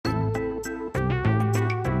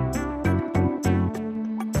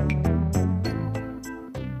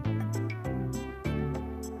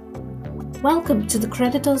Welcome to the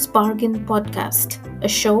Creditor's Bargain podcast, a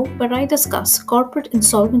show where I discuss corporate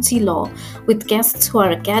insolvency law with guests who are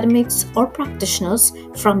academics or practitioners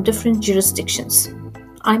from different jurisdictions.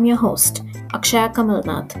 I'm your host, Akshaya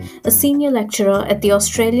Kamalnath, a senior lecturer at the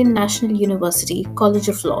Australian National University College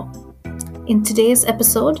of Law. In today's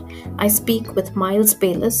episode, I speak with Miles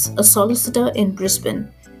Bayliss, a solicitor in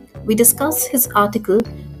Brisbane. We discuss his article,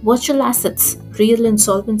 Virtual Assets, Real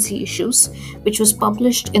Insolvency Issues, which was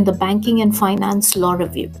published in the Banking and Finance Law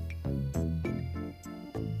Review.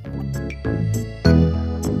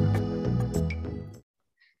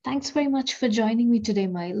 Thanks very much for joining me today,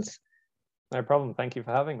 Miles. No problem. Thank you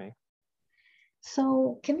for having me.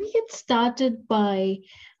 So, can we get started by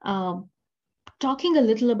talking a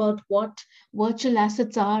little about what virtual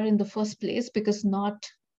assets are in the first place, because not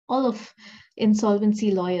all of insolvency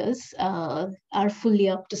lawyers are fully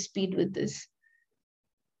up to speed with this.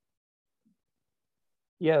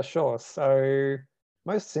 Yeah, sure. So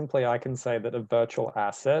most simply, I can say that a virtual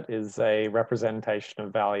asset is a representation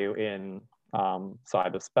of value in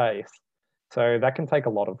cyberspace. So that can take a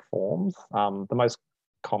lot of forms. The most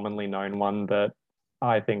commonly known one that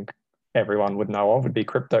I think everyone would know of would be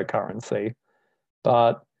cryptocurrency,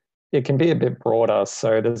 but it can be a bit broader.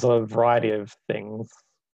 So there's a variety of things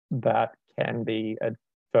that can be a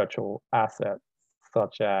virtual asset,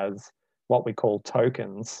 such as what we call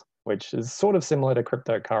tokens, which is sort of similar to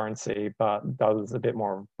cryptocurrency, but does a bit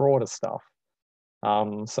more broader stuff.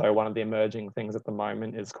 So one of the emerging things at the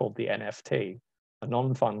moment is called the NFT, a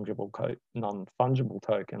non-fungible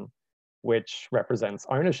token, which represents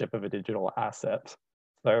ownership of a digital asset.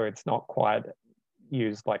 So it's not quite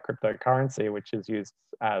used like cryptocurrency, which is used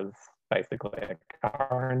as basically a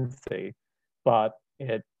currency, but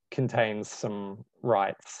it contains some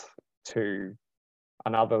rights to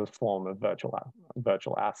another form of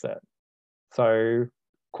virtual asset. So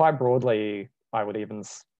quite broadly, I would even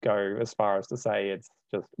go as far as to say it's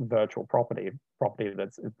just virtual property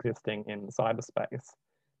that's existing in cyberspace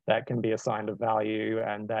that can be assigned a value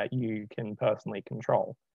and that you can personally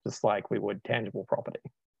control, just like we would tangible property.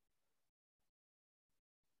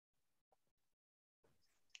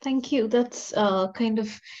 Thank you. That's kind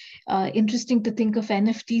of interesting to think of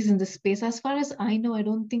NFTs in this space. As far as I know, I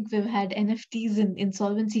don't think we've had NFTs in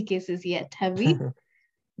insolvency cases yet, have we?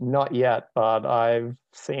 Not yet, but I've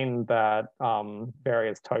seen that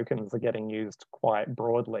various tokens are getting used quite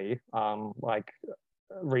broadly. Like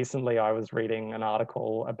recently, I was reading an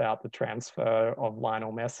article about the transfer of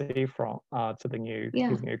Lionel Messi from to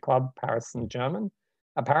his new club, Paris Saint-Germain.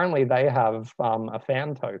 Apparently, they have a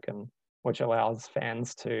fan token, which allows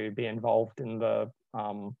fans to be involved in the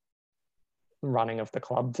running of the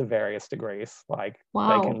club to various degrees. Like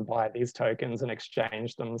they can buy these tokens and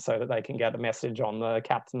exchange them so that they can get a message on the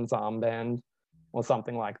captain's armband or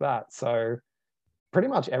something like that. So pretty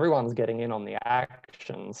much everyone's getting in on the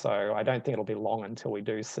action. So I don't think it'll be long until we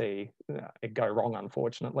do see it go wrong,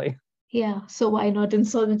 unfortunately. Yeah, so why not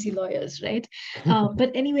insolvency lawyers, right?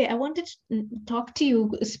 But anyway, I wanted to talk to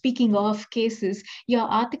you. Speaking of cases, your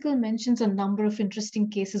article mentions a number of interesting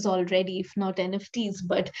cases already, if not NFTs,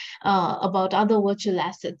 but about other virtual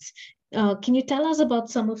assets. Can you tell us about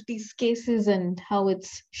some of these cases and how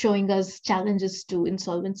it's showing us challenges to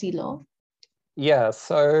insolvency law? Yeah,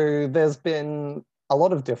 so there's been a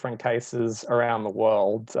lot of different cases around the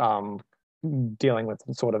world dealing with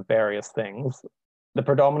sort of various things. The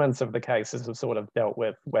predominance of the cases have sort of dealt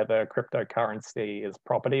with whether cryptocurrency is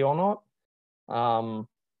property or not. I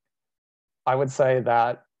would say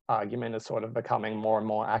that argument is sort of becoming more and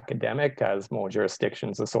more academic as more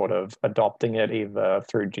jurisdictions are sort of adopting it either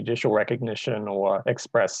through judicial recognition or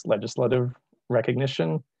express legislative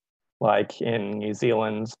recognition. Like in New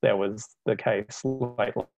Zealand, there was the case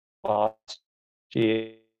late last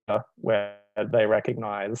year where they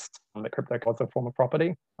recognised the crypto as a form of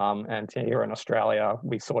property. And here in Australia,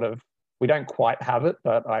 we don't quite have it,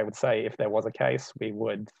 but I would say if there was a case, we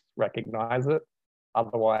would recognise it.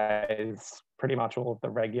 Otherwise, pretty much all of the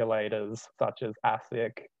regulators, such as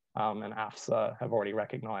ASIC and AFSA, have already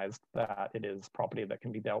recognised that it is property that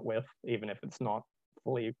can be dealt with, even if it's not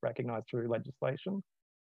fully recognised through legislation.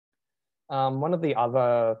 Some of the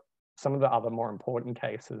other more important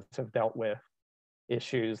cases have dealt with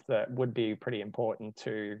issues that would be pretty important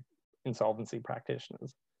to insolvency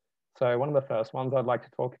practitioners. So one of the first ones I'd like to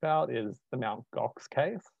talk about is the Mt. Gox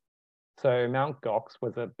case. So Mt. Gox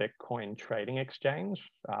was a Bitcoin trading exchange.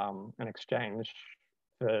 An exchange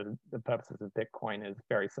for the purposes of Bitcoin is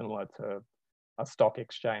very similar to a stock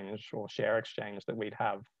exchange or share exchange that we'd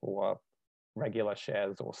have for regular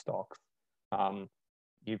shares or stocks.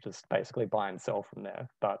 You just basically buy and sell from there.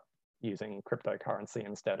 But using cryptocurrency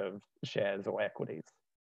instead of shares or equities.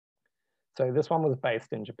 So this one was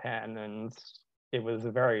based in Japan, and it was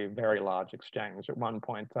a very, very large exchange. At one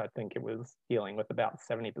point, I think it was dealing with about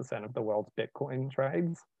 70% of the world's Bitcoin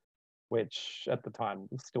trades, which at the time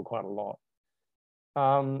was still quite a lot.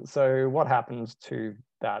 So what happened to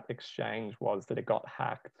that exchange was that it got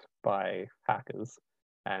hacked by hackers,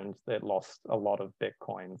 and it lost a lot of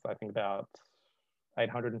Bitcoins, I think about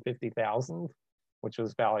 850,000, which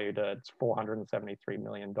was valued at $473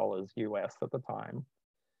 million US at the time.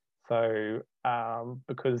 So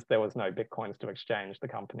because there was no Bitcoins to exchange, the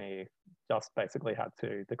company just basically had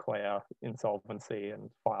to declare insolvency and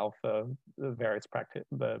file for the various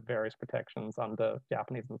protections under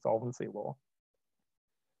Japanese insolvency law.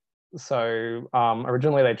 So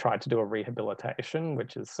originally they tried to do a rehabilitation,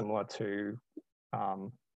 which is similar to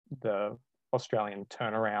the Australian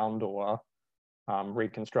turnaround or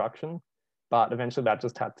reconstruction, but eventually that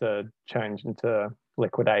just had to change into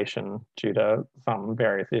liquidation due to some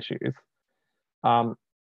various issues.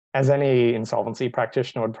 As any insolvency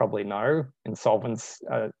practitioner would probably know,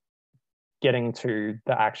 getting to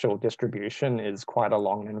the actual distribution is quite a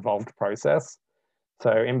long and involved process.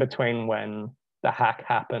 So in between when the hack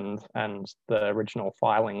happened and the original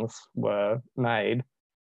filings were made,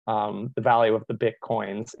 the value of the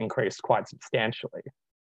Bitcoins increased quite substantially.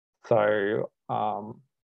 So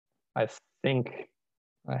I think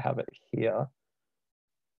I have it here.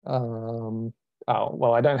 Oh,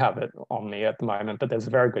 well, I don't have it on me at the moment, but there's a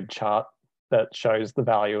very good chart that shows the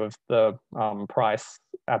value of the price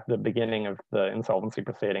at the beginning of the insolvency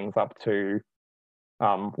proceedings up to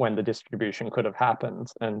when the distribution could have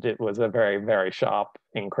happened. And it was a very, very sharp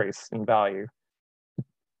increase in value,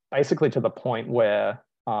 basically to the point where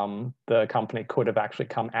the company could have actually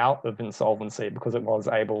come out of insolvency because it was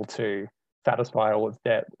able to satisfy all its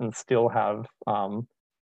debt and still have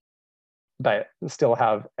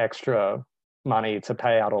extra money to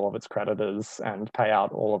pay out all of its creditors and pay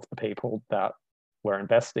out all of the people that were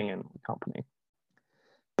investing in the company.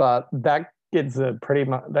 But that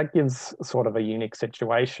gives sort of a unique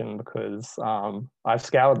situation because I've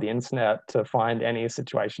scoured the internet to find any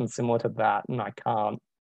situation similar to that, and I can't.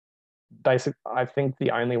 I think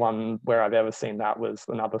the only one where I've ever seen that was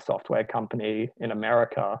another software company in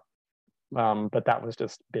America, but that was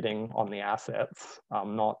just bidding on the assets,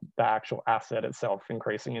 not the actual asset itself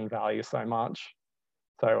increasing in value so much.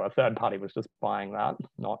 So a third party was just buying that,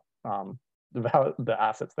 not the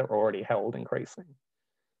assets that were already held increasing.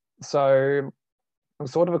 So it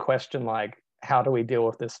was sort of a question like, how do we deal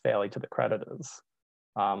with this fairly to the creditors,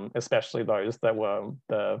 especially those that were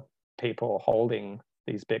the people holding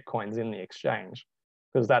these Bitcoins in the exchange,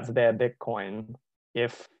 because that's their Bitcoin.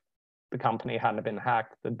 If the company hadn't been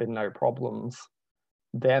hacked, there'd been no problems.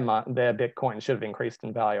 Their Bitcoin should have increased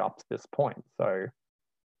in value up to this point. So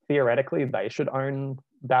theoretically, they should own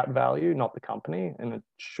that value, not the company, and it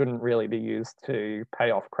shouldn't really be used to pay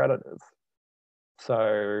off creditors.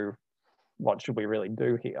 So what should we really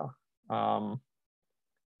do here?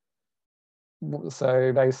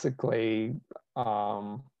 So basically,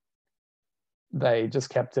 they just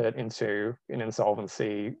kept it in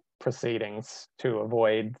insolvency proceedings to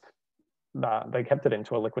avoid that. They kept it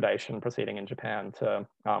into a liquidation proceeding in Japan to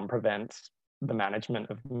prevent the management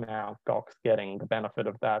of Mt. Gox getting the benefit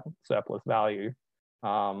of that surplus value.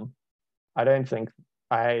 I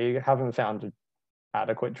haven't found an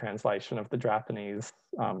adequate translation of the Japanese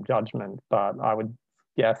judgment, but I would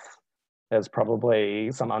guess there's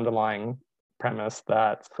probably some underlying premise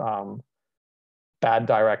that bad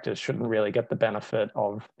directors shouldn't really get the benefit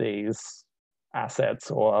of these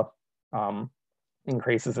assets or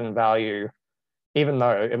increases in value, even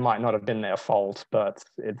though it might not have been their fault, but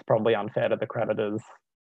it's probably unfair to the creditors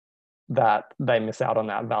that they miss out on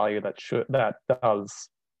that value that does,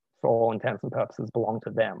 for all intents and purposes, belong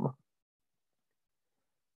to them.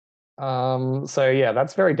 So yeah,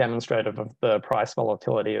 that's very demonstrative of the price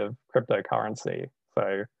volatility of cryptocurrency.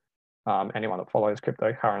 So anyone that follows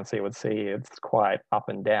cryptocurrency would see it's quite up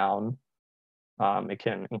and down. It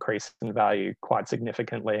can increase in value quite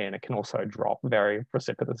significantly, and it can also drop very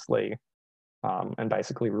precipitously and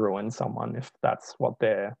basically ruin someone if that's what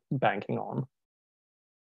they're banking on.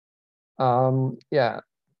 Yeah.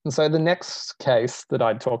 And so the next case that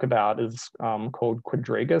I'd talk about is called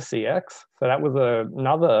Quadriga CX. So that was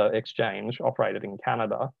another exchange operated in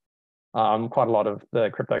Canada. Quite a lot of the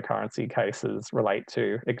cryptocurrency cases relate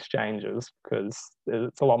to exchanges because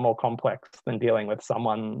it's a lot more complex than dealing with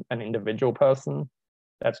an individual person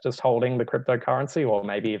that's just holding the cryptocurrency, or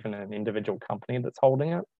maybe even an individual company that's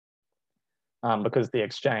holding it. Because the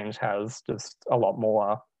exchange has just a lot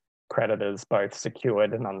more creditors, both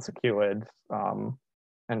secured and unsecured,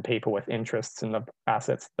 and people with interests in the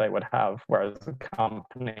assets they would have, whereas a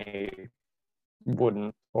company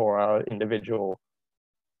wouldn't, or an individual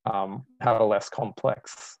have a less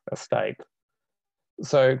complex estate.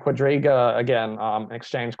 So Quadriga, again, an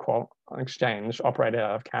exchange operator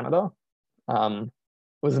out of Canada,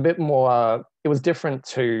 was a bit more, it was different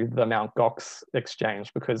to the Mt. Gox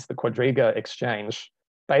exchange, because the Quadriga exchange,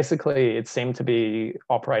 basically it seemed to be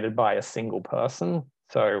operated by a single person.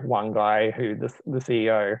 So one guy who, the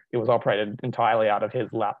CEO, it was operated entirely out of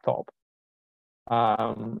his laptop.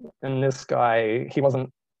 And this guy, he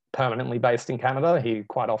wasn't permanently based in Canada. He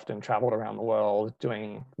quite often traveled around the world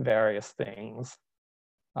doing various things.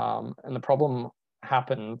 And the problem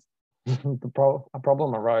happened, a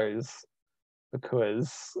problem arose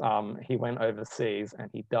because he went overseas and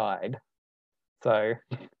he died. So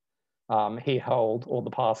he held all the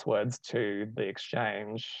passwords to the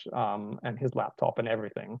exchange and his laptop and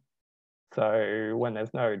everything. So when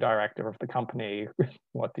there's no director of the company,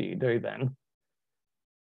 what do you do then?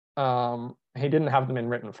 He didn't have them in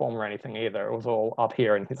written form or anything either. It was all up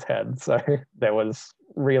here in his head. So there was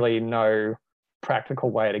really no practical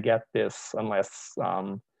way to get this unless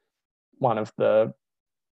one of the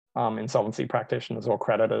insolvency practitioners or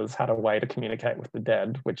creditors had a way to communicate with the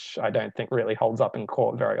dead, which I don't think really holds up in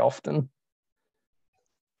court very often.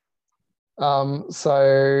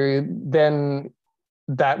 So then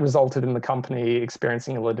that resulted in the company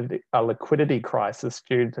experiencing a liquidity crisis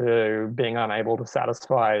due to being unable to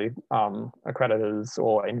satisfy a creditor's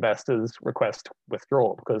or investor's request to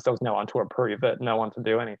withdraw, because there was no one to approve it, no one to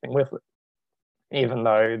do anything with it, even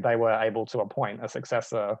though they were able to appoint a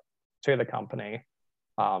successor to the company.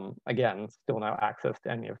 Again, still no access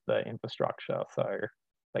to any of the infrastructure, so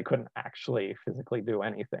they couldn't actually physically do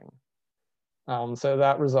anything. So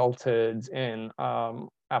that resulted in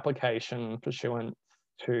application pursuant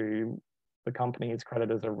to the Companies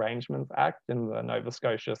Creditors Arrangements Act in the Nova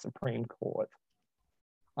Scotia Supreme Court.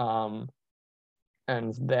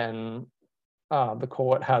 And then the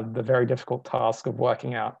court had the very difficult task of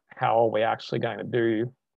working out how are we actually going to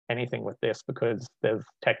do anything with this, because there's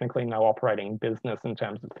technically no operating business in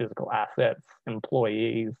terms of physical assets,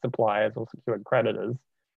 employees, suppliers, or secured creditors.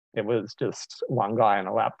 It was just one guy and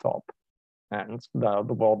a laptop and the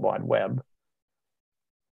World Wide Web.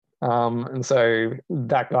 And so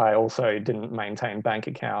that guy also didn't maintain bank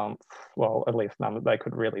accounts, well, at least none that they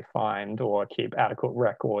could really find, or keep adequate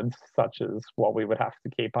records, such as what we would have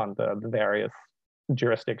to keep under the various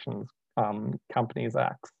jurisdictions, Companies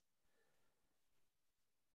Acts.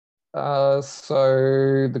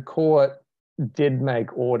 So the court did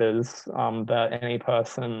make orders that any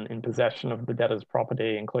person in possession of the debtor's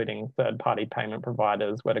property, including third-party payment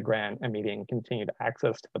providers, were to grant immediate and continued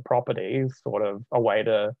access to the property, sort of a way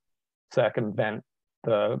to circumvent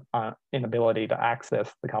the inability to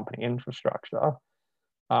access the company infrastructure.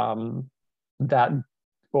 That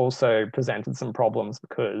also presented some problems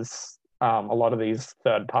because a lot of these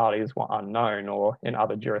third parties were unknown, or in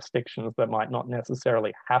other jurisdictions that might not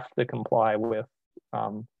necessarily have to comply with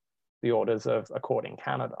the orders of a court in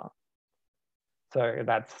Canada. So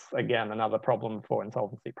that's, again, another problem for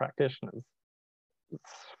insolvency practitioners.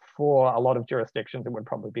 For a lot of jurisdictions, it would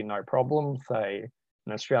probably be no problem. Say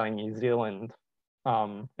an Australian-New Zealand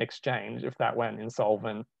exchange, if that went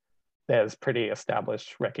insolvent, there's pretty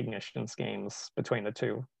established recognition schemes between the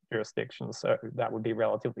two jurisdictions, so that would be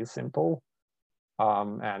relatively simple.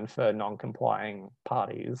 And for non-complying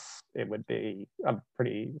parties, it would be a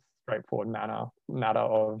pretty straightforward matter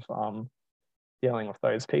of dealing with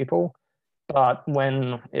those people. But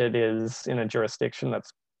when it is in a jurisdiction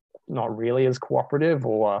that's not really as cooperative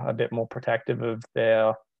or a bit more protective of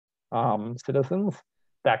their citizens,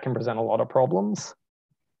 that can present a lot of problems.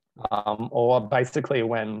 Or basically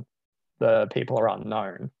when the people are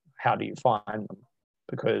unknown, how do you find them?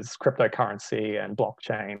 Because cryptocurrency and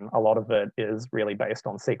blockchain, a lot of it is really based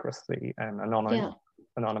on secrecy and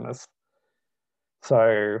anonymous.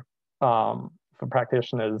 So for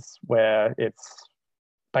practitioners where it's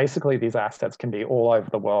basically these assets can be all over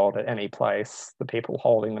the world at any place, the people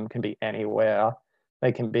holding them can be anywhere,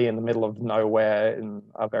 they can be in the middle of nowhere in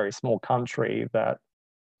a very small country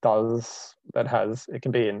it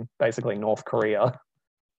can be in basically North Korea.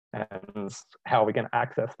 And how are we going to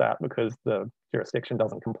access that, because the jurisdiction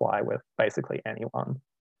doesn't comply with basically anyone?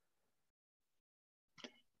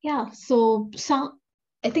 Yeah, so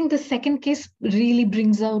I think the second case really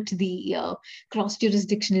brings out the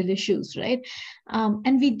cross-jurisdictional issues, right?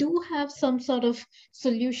 And we do have some sort of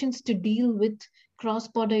solutions to deal with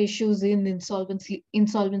cross-border issues in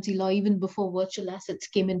insolvency law, even before virtual assets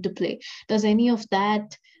came into play. Does any of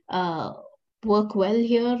that uh, work well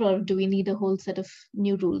here, or do we need a whole set of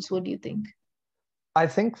new rules? What do you think? I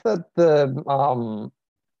think that the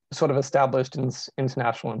sort of established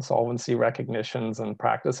international insolvency recognitions and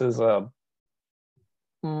practices are,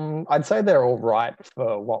 I'd say they're all right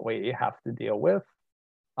for what we have to deal with.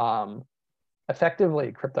 Um,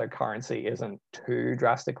 Effectively, cryptocurrency isn't too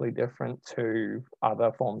drastically different to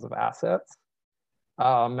other forms of assets.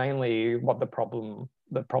 Mainly, what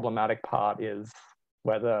the problematic part is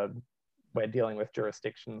whether we're dealing with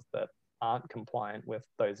jurisdictions that aren't compliant with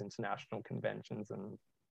those international conventions and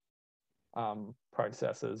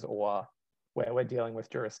processes, or where we're dealing with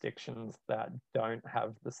jurisdictions that don't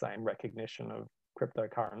have the same recognition of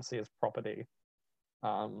cryptocurrency as property.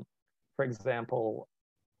 For example,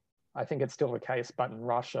 I think it's still the case, but in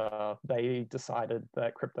Russia, they decided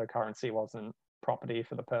that cryptocurrency wasn't property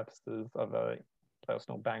for the purposes of a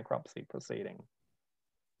personal bankruptcy proceeding.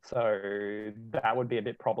 So that would be a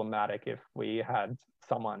bit problematic if we had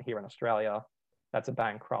someone here in Australia that's a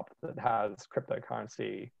bankrupt that has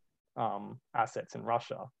cryptocurrency assets in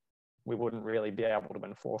Russia. We wouldn't really be able to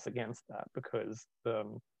enforce against that because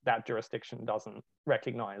that jurisdiction doesn't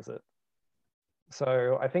recognize it.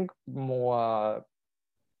 So I think more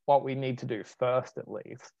what we need to do first, at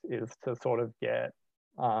least, is to sort of get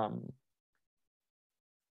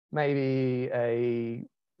maybe a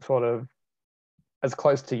sort of as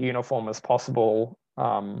close to uniform as possible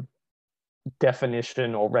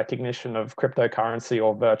definition or recognition of cryptocurrency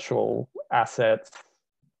or virtual assets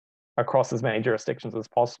across as many jurisdictions as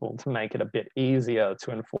possible to make it a bit easier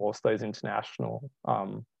to enforce those international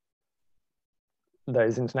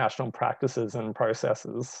practices and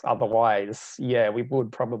processes. Otherwise, yeah, we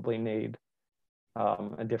would probably need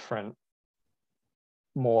a different,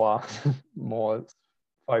 more more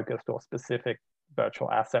focused or specific virtual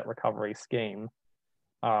asset recovery scheme.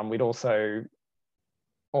 We'd also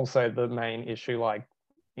the main issue, like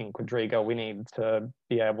in Quadriga, we need to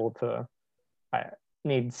be able to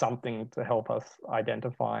need something to help us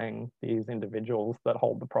identifying these individuals that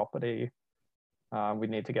hold the property. We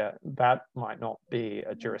need to get that might not be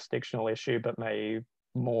a jurisdictional issue, but may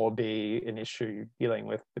more be an issue dealing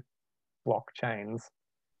with the blockchains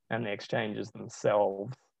and the exchanges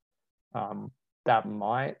themselves. That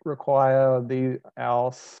might require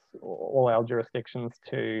all our jurisdictions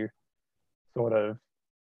to sort of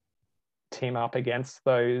team up against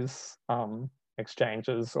those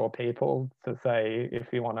exchanges or people to say, if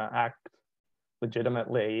you want to act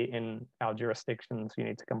legitimately in our jurisdictions, you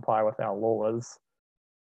need to comply with our laws.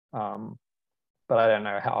 But I don't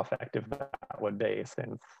know how effective that would be,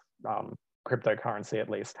 since cryptocurrency at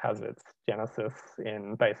least has its genesis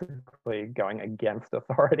in basically going against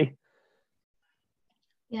authority.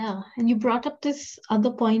 Yeah, and you brought up this other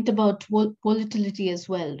point about volatility as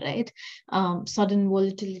well, right? Sudden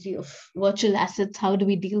volatility of virtual assets. How do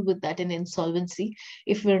we deal with that in insolvency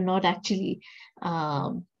if we're not actually,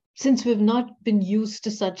 since we've not been used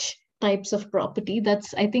to such types of property?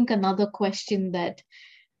 That's, I think, another question that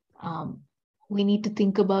um, we need to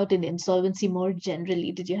think about in insolvency more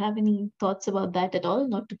generally. Did you have any thoughts about that at all?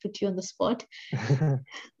 Not to put you on the spot.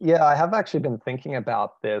 Yeah, I have actually been thinking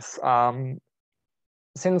about this.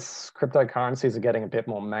 Since cryptocurrencies are getting a bit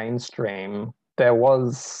more mainstream,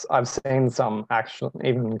 I've seen some actual,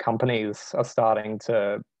 even companies are starting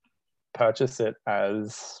to purchase it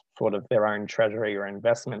as sort of their own treasury or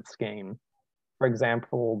investment scheme. For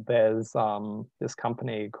example, there's this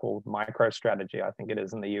company called MicroStrategy, I think it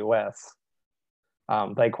is, in the US.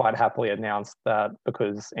 They quite happily announced that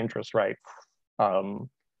because interest rates aren't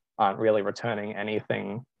really returning any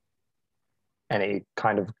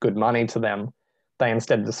kind of good money to them, they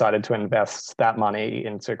instead decided to invest that money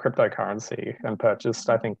into cryptocurrency and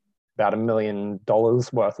purchased, I think, about $1 million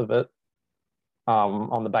worth of it,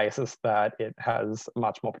 on the basis that it has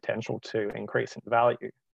much more potential to increase in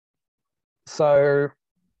value. So,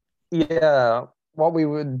 yeah, what we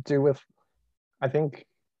would do with, I think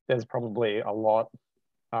there's probably a lot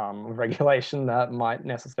of regulation that might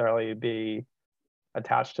necessarily be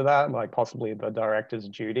attached to that, like possibly the director's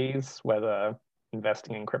duties, whether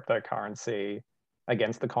investing in cryptocurrency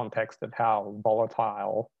against the context of how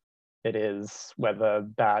volatile it is, whether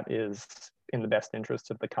that is in the best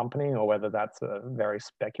interest of the company or whether that's a very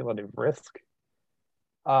speculative risk.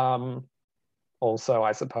 Also,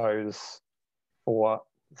 I suppose, for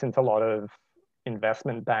since a lot of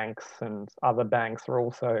investment banks and other banks are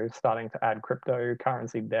also starting to add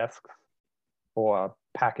cryptocurrency desks or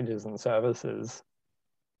packages and services,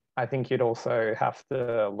 I think you'd also have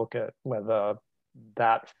to look at whether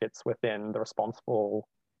that fits within the responsible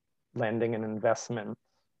lending and investment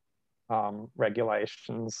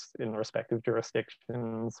regulations in the respective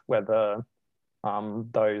jurisdictions, whether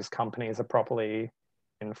those companies are properly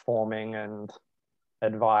informing and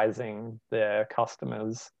advising their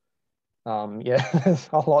customers. Yeah, there's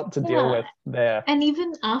a lot to deal Yeah. with there. And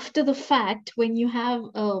even after the fact, when you have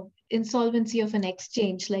a insolvency of an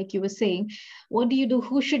exchange, like you were saying, what do you do?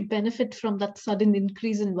 Who should benefit from that sudden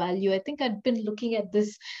increase in value? I think I've been looking at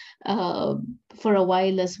this uh, for a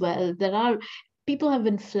while as well. There are people have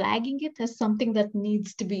been flagging it as something that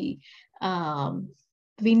needs to be um,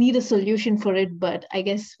 we need a solution for it, but I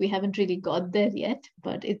guess we haven't really got there yet.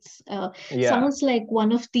 But it's Yeah, sounds like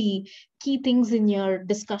one of the key things in your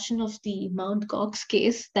discussion of the Mount Gox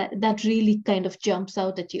case that really kind of jumps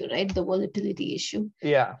out at you, right? The volatility issue.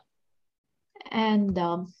 yeah, And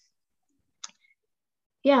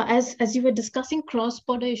yeah, as you were discussing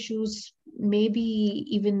cross-border issues, maybe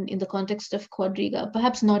even in the context of Quadriga,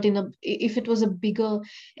 perhaps not in a, if it was a bigger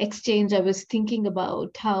exchange, I was thinking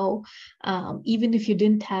about how even if you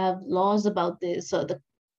didn't have laws about this, or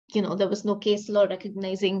there was no case law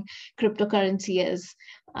recognizing cryptocurrency as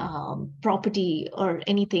property or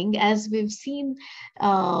anything, as we've seen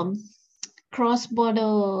um,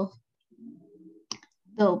 cross-border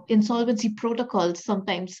the insolvency protocols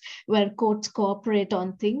sometimes where courts cooperate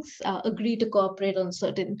on things, agree to cooperate on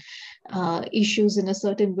certain issues in a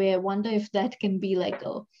certain way. I wonder if that can be like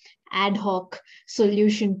a ad hoc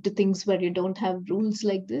solution to things where you don't have rules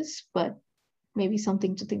like this, but maybe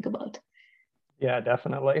something to think about. yeah,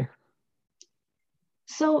 definitely.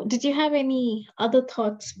 So, did you have any other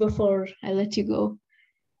thoughts before I let you go?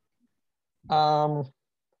 Um,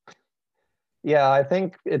 yeah, I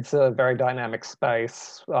think it's a very dynamic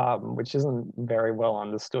space, which isn't very well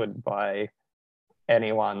understood by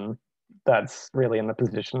anyone that's really in the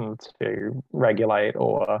position to regulate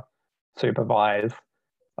or supervise.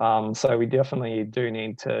 So we definitely do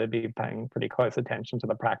need to be paying pretty close attention to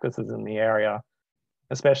the practices in the area,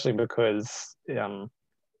 especially because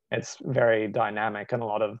it's very dynamic and a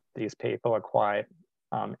lot of these people are quite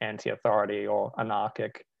anti-authority or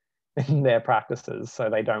anarchic in their practices. So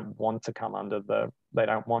they don't want to come under they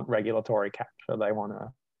don't want regulatory capture. They want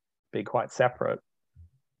to be quite separate.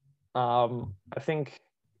 I think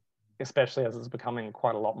especially as it's becoming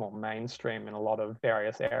quite a lot more mainstream in a lot of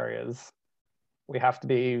various areas, we have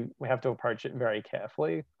to approach it very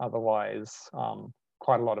carefully. Otherwise,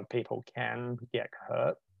 quite a lot of people can get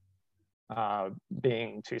hurt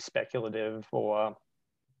being too speculative or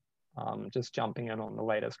just jumping in on the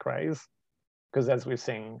latest craze. Because as we've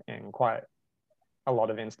seen in quite a lot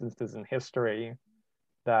of instances in history,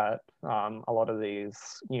 that a lot of these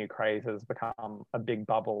new crazes become a big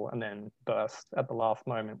bubble and then burst at the last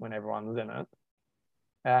moment when everyone's in it.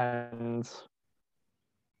 And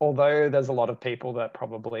although there's a lot of people that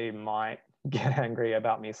probably might get angry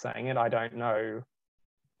about me saying it, I don't know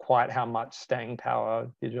quite how much staying power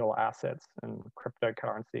digital assets and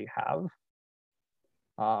cryptocurrency have.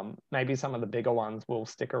 Maybe some of the bigger ones will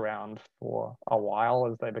stick around for a while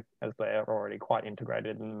as they're already quite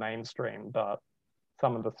integrated in the mainstream, but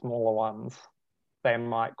some of the smaller ones they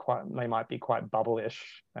might be quite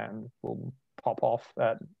bubble-ish and will pop off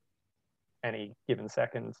at any given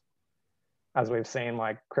second. As we've seen,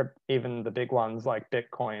 like even the big ones like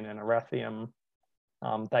Bitcoin and Ethereum,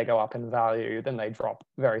 they go up in value, then they drop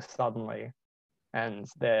very suddenly, and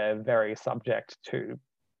they're very subject to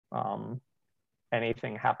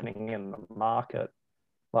anything happening in the market.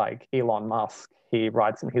 Like Elon Musk, he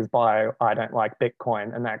writes in his bio, "I don't like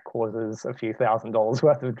Bitcoin," and that causes a few $1,000s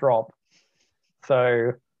worth of drop.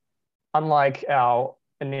 So, unlike our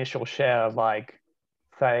initial share, like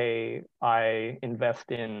say I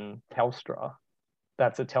invest in Telstra,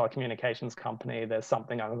 that's a telecommunications company. There's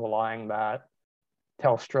something underlying that.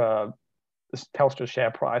 Telstra Telstra's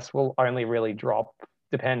share price will only really drop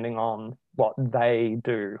depending on what they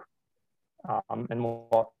do and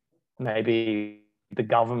what maybe the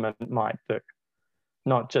government might do,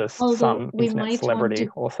 not just Although some internet celebrity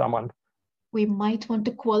or someone. we might want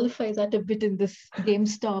to qualify that a bit in this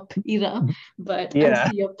GameStop era, but I Yeah.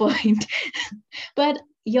 see your point. But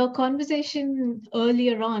your conversation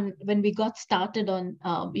earlier on, when we got started on,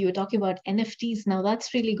 you were talking about NFTs. Now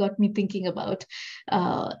that's really got me thinking about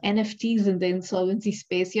NFTs in the insolvency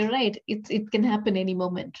space. You're right; it can happen any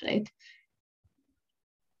moment, right?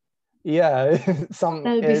 Yeah.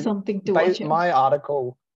 That'll be something to watch out. My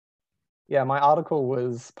article, yeah, my article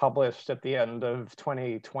was published at the end of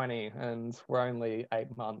 2020, and we're only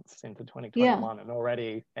 8 months into Yeah. 2021, and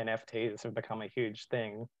already NFTs have become a huge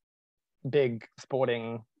thing. Big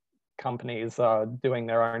sporting companies are doing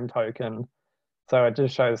their own token. So it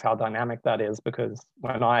just shows how dynamic that is, because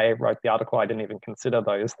when I wrote the article, I didn't even consider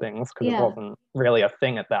those things because it Yeah, wasn't really a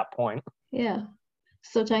thing at that point. yeah.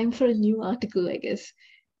 So time for a new article, I guess.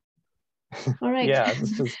 All right. Yeah,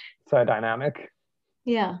 it's just so dynamic.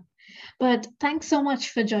 Yeah. But thanks so much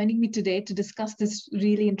for joining me today to discuss this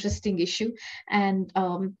really interesting issue. And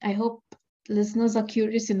I hope listeners are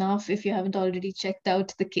curious enough, if you haven't already checked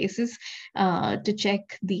out the cases, to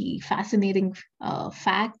check the fascinating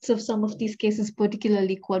facts of some of these cases,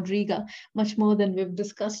 particularly Quadriga, much more than we've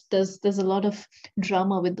discussed. There's a lot of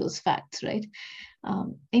drama with those facts, right?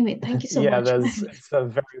 Anyway, thank you so Yeah, much. it's a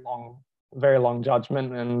very long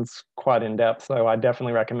judgment and it's quite in depth. So I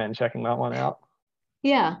definitely recommend checking that one out.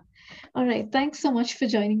 Yeah. All right. Thanks so much for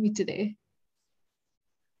joining me today.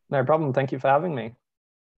 No problem. Thank you for having me.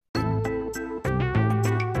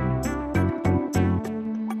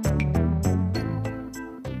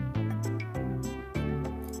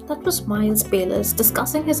 That was Miles Bayless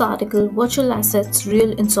discussing his article Virtual Assets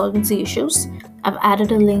Real Insolvency Issues. I've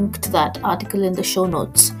added a link to that article in the show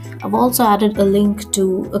notes. I've also added a link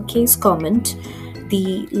to a case comment.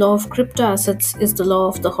 The Law of Crypto Assets is the Law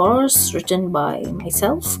of the Horse, written by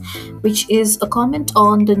myself, which is a comment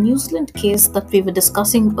on the New Zealand case that we were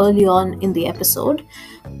discussing early on in the episode,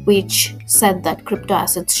 which said that crypto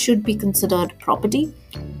assets should be considered property.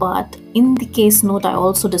 But in the case note, I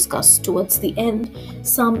also discussed towards the end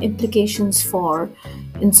some implications for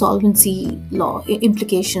insolvency law,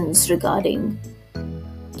 implications regarding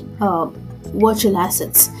uh, virtual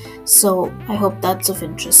assets. So I hope that's of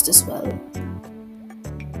interest as well.